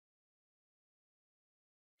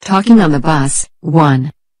Talking on the bus,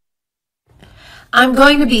 1. I'm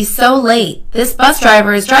going to be so late. This bus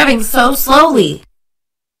driver is driving so slowly.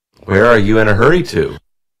 Where are you in a hurry to?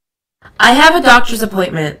 I have a doctor's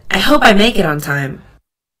appointment. I hope I make it on time.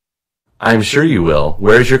 I'm sure you will.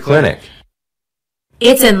 Where's your clinic?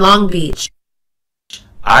 It's in Long Beach.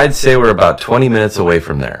 I'd say we're about 20 minutes away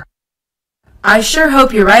from there. I sure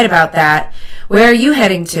hope you're right about that. Where are you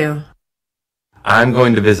heading to? I'm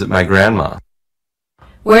going to visit my grandma.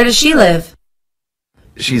 Where does she live?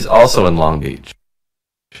 She's also in Long Beach.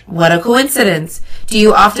 What a coincidence. Do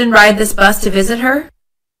you often ride this bus to visit her?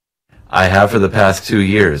 I have for the past 2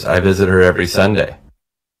 years. I visit her every Sunday.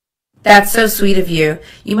 That's so sweet of you.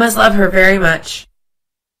 You must love her very much.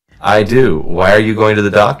 I do. Why are you going to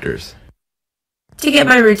the doctor's? To get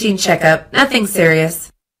my routine checkup. Nothing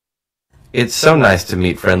serious. It's so nice to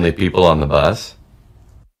meet friendly people on the bus.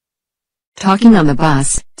 Talking on the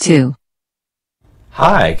bus, 2.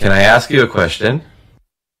 Hi, can I ask you a question?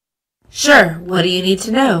 Sure. What do you need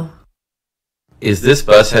to know? Is this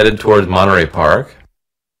bus headed towards Monterey Park?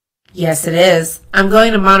 Yes, it is. I'm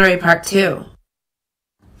going to Monterey Park, too.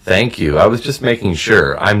 Thank you. I was just making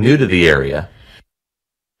sure. I'm new to the area.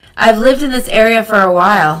 I've lived in this area for a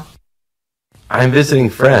while. I'm visiting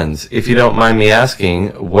friends. If you don't mind me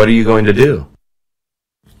asking, what are you going to do?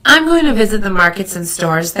 I'm going to visit the markets and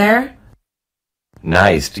stores there.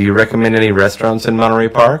 Nice. Do you recommend any restaurants in Monterey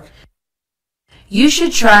Park? You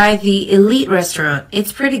should try the Elite restaurant.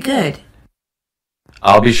 It's pretty good.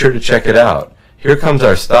 I'll be sure to check it out. Here comes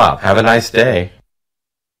our stop. Have a nice day.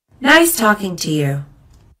 Nice talking to you.